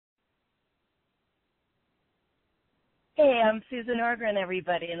Hey, I'm Susan Norgren,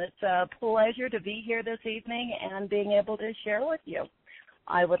 everybody, and it's a pleasure to be here this evening and being able to share with you.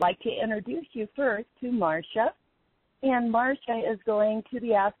 I would like to introduce you first to Marcia, and Marcia is going to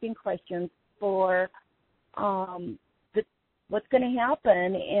be asking questions for what's going to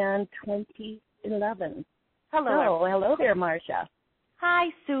happen in 2011. Hello there, Marcia. Hi,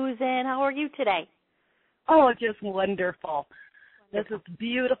 Susan. How are you today? Oh, just wonderful. This is a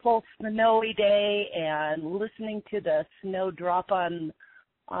beautiful snowy day, and listening to the snow drop on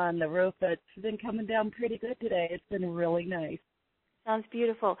the roof. It's been coming down pretty good today. It's been really nice. Sounds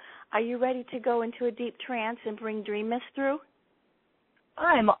beautiful. Are you ready to go into a deep trance and bring Dream Mist through?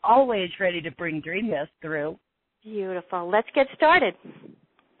 I'm always ready to bring Dream Mist through. Beautiful. Let's get started.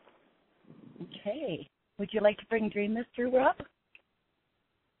 Okay. Would you like to bring Dream Mist through, Rob?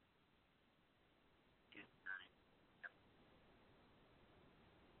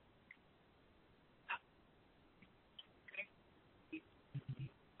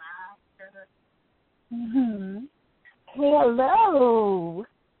 Mm-hmm. Hello.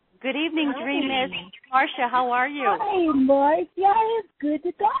 Good evening, Hi. Dream Mist. Marcia, how are you? Hi, Marcia. It's good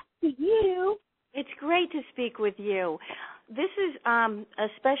to talk to you. It's great to speak with you. This is a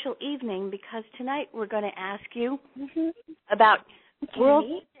special evening because tonight we're going to ask you about world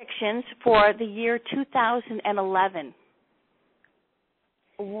predictions for the year 2011.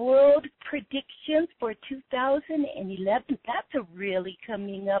 World predictions for 2011. That's really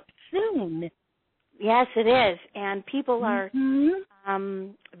coming up soon. Yes, it is, and people are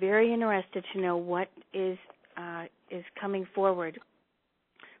very interested to know what is coming forward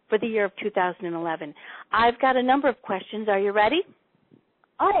for the year of 2011. I've got a number of questions. Are you ready?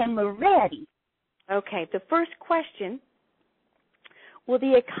 I am ready. Okay, the first question, will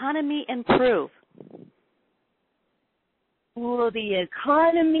the economy improve? Will the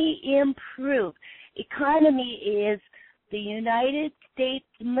economy improve? Economy is the United States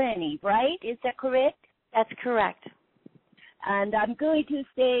money, right? Is that correct? That's correct. And I'm going to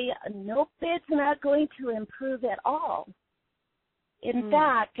say, nope, it's not going to improve at all. In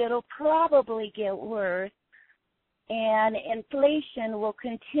fact, it'll probably get worse, and inflation will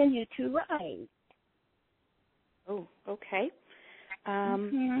continue to rise. Oh, okay.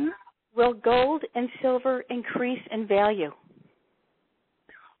 Will gold and silver increase in value?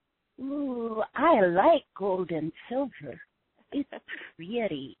 Ooh, I like gold and silver. It's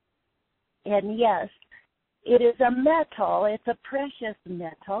pretty. And yes, it is a metal. It's a precious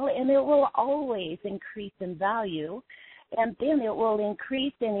metal, and it will always increase in value. And then it will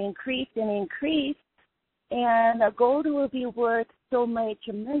increase and increase and increase. And a gold will be worth so much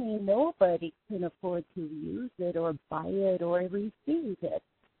money, nobody can afford to use it or buy it or receive it.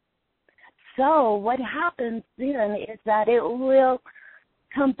 So what happens then is that it will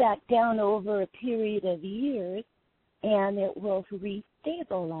come back down over a period of years, and it will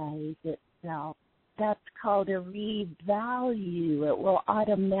restabilize itself. That's called a revalue. It will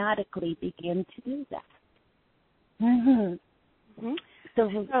automatically begin to do that. So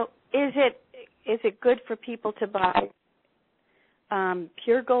is it good for people to buy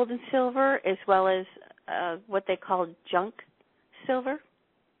pure gold and silver as well as what they call junk silver?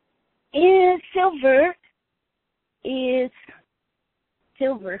 Silver is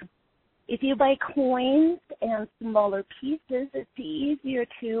silver. If you buy coins and smaller pieces, it's easier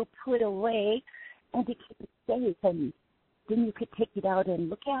to put away and to keep it safe, and then you could take it out and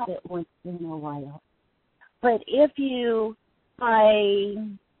look at it once in a while. But if you buy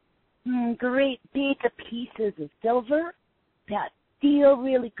great big pieces of silver that feel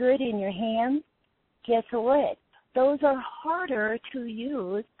really good in your hands, guess what? Those are harder to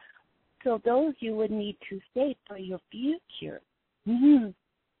use, so those you would need to save for your future. All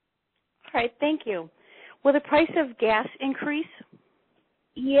right, thank you. Will the price of gas increase?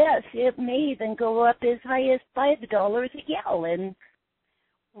 Yes, it may even go up as high as $5 a gallon.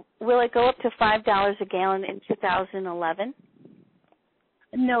 Will it go up to $5 a gallon in 2011?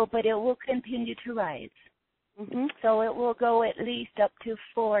 No, but it will continue to rise. So it will go at least up to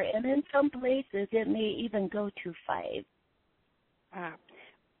 4, and in some places it may even go to 5.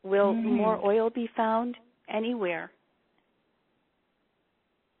 Will more oil be found anywhere?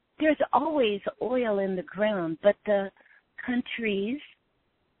 There's always oil in the ground, but the countries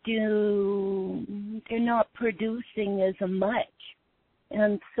they're not producing as much.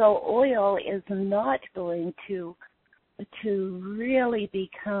 And so oil is not going to really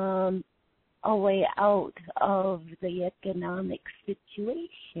become a way out of the economic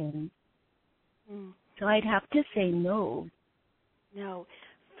situation. So I'd have to say no. No.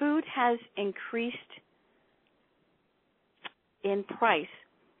 Food has increased in price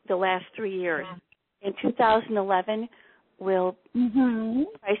the last 3 years. In 2011, will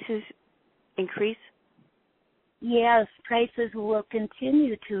prices increase? Yes, prices will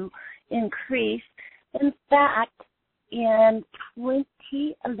continue to increase. In fact, in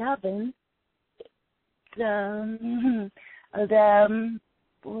 2011, the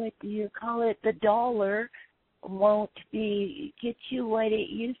what do you call it? The dollar won't get you what it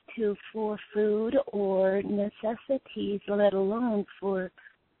used to for food or necessities, let alone for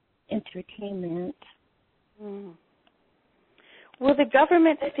entertainment. Mm. Will the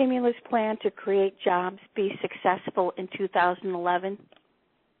government stimulus plan to create jobs be successful in 2011?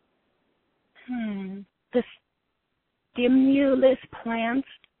 The stimulus plans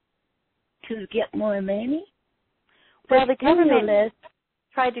to get more money? Well, the government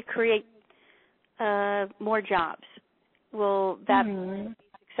tried to create more jobs. Will that be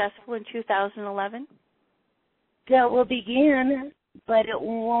successful in 2011? That will begin, but it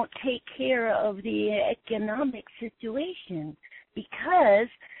won't take care of the economic situation because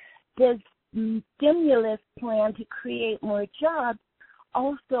the stimulus plan to create more jobs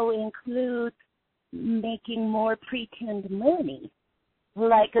also includes making more pretend money,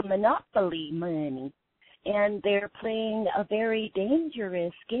 like a monopoly money. And they're playing a very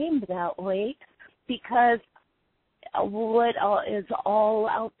dangerous game that way because what is all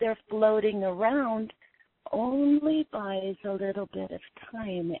out there floating around only buys a little bit of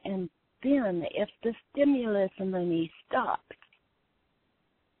time. And then if the stimulus money stops,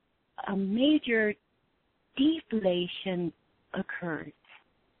 a major deflation occurs.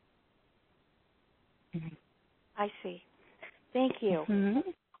 I see. Thank you.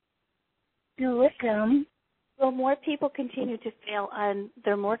 You're welcome. Will more people continue to fail on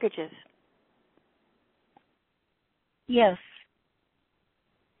their mortgages? Yes.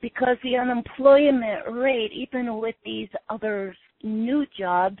 Because the unemployment rate, even with these other new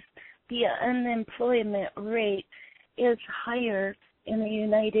jobs, the unemployment rate is higher in the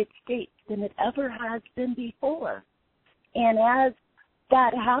United States than it ever has been before. And as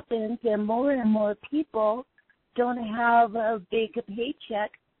that happens and more people don't have a big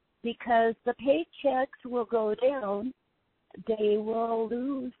paycheck, because the paychecks will go down, they will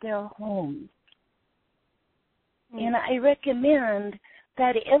lose their homes. And I recommend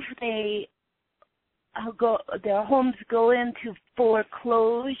that if their homes go into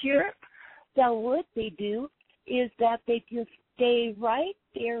foreclosure, that what they do is that they just stay right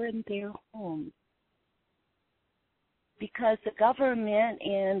there in their homes. Because the government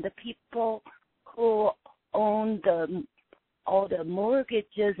and the people who own all the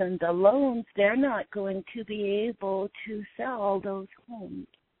mortgages and the loans, they're not going to be able to sell those homes.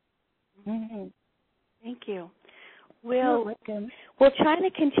 Thank you. Will China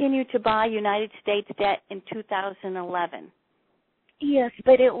continue to buy United States debt in 2011? Yes,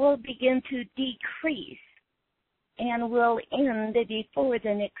 but it will begin to decrease and will end before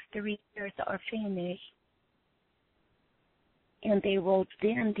the next 3 years are finished. And they will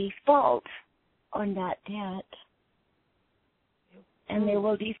then default on that debt. And they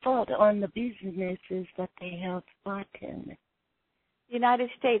will default on the businesses that they have bought in. The United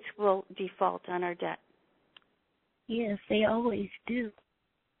States will default on our debt. Yes, they always do.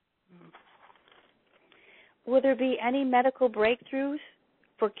 Will there be any medical breakthroughs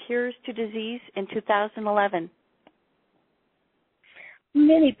for cures to disease in 2011?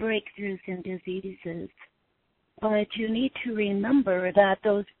 Many breakthroughs in diseases. But you need to remember that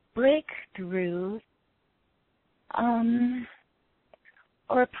those breakthroughs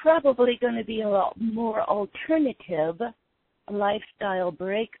are probably going to be a lot more alternative lifestyle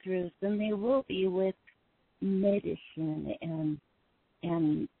breakthroughs than they will be with medicine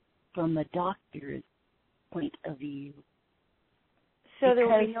and from a doctor's point of view. So there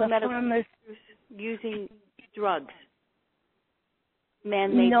will be no medical breakthroughs using drugs?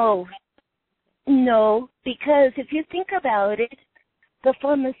 Man-made? No, because if you think about it, the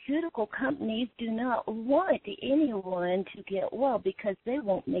pharmaceutical companies do not want anyone to get well because they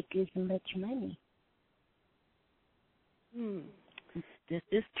won't make as much money. This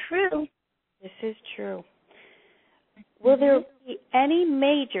is true. This is true. Will there be any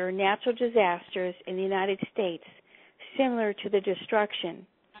major natural disasters in the United States similar to the destruction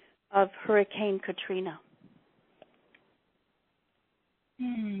of Hurricane Katrina?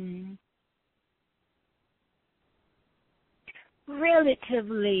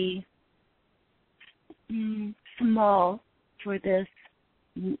 Relatively small for this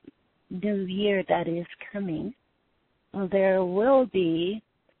new year that is coming. There will be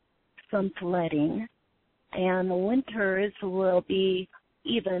some flooding, and the winters will be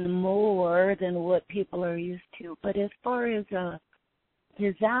even more than what people are used to. But as far as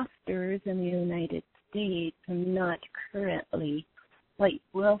disasters in the United States, not currently, but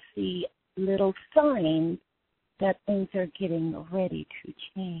we'll see little signs that things are getting ready to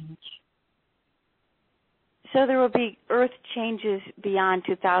change. So there will be earth changes beyond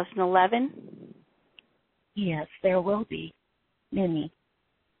 2011? Yes, there will be many.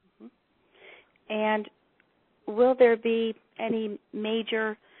 And will there be any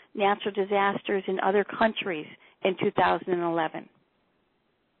major natural disasters in other countries in 2011?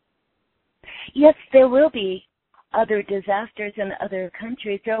 Yes, there will be other disasters in other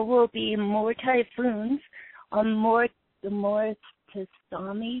countries. There will be more typhoons, more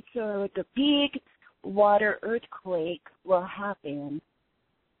tsunamis, or the big water earthquake will happen.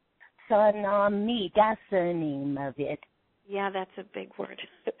 Tsunami, that's the name of it. Yeah, that's a big word.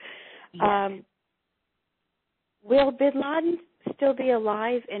 Yes. Will Bin Laden still be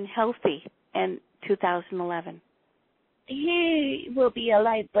alive and healthy in 2011? He will be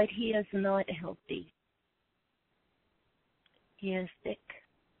alive, but he is not healthy. He is sick.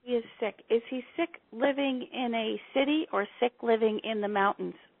 He is sick. Is he sick living in a city or sick living in the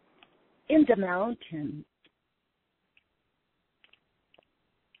mountains? In the mountains.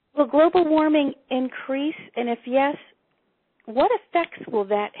 Will global warming increase? And if yes, what effects will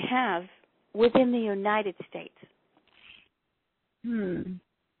that have within the United States?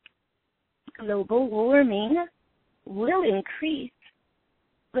 Global warming will increase,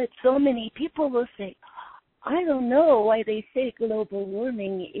 but so many people will say, I don't know why they say global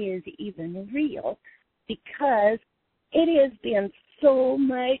warming is even real, because it has been so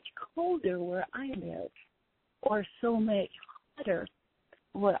much colder where I live, or so much hotter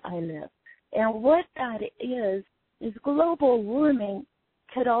where I live. And what that is global warming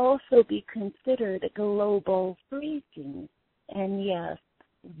could also be considered global freezing. And yes,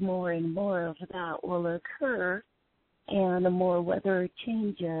 more and more of that will occur, and more weather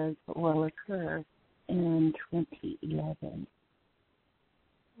changes will occur in 2011.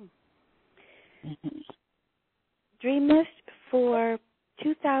 Dream Myst, for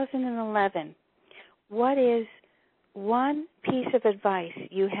 2011, what is one piece of advice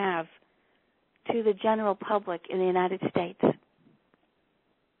you have to the general public in the United States?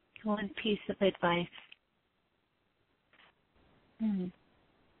 One piece of advice.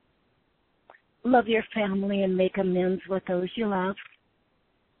 Love your family and make amends with those you love.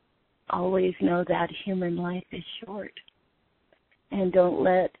 Always know that human life is short. And don't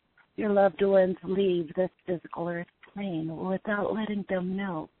let your loved ones leave this physical earth plane without letting them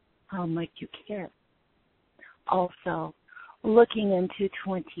know how much you care. Also, looking into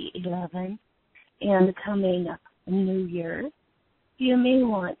 2011 and the coming new year, you may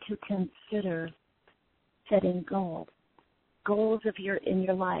want to consider setting goals of in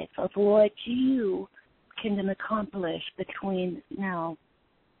your life, of what you can accomplish between now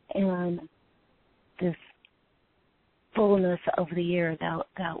and this fullness of the year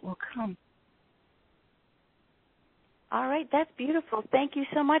that will come. All right, that's beautiful. Thank you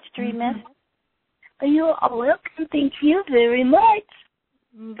so much, Dream Myst. You are welcome. Thank you very much.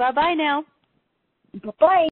 Bye-bye now. Bye-bye.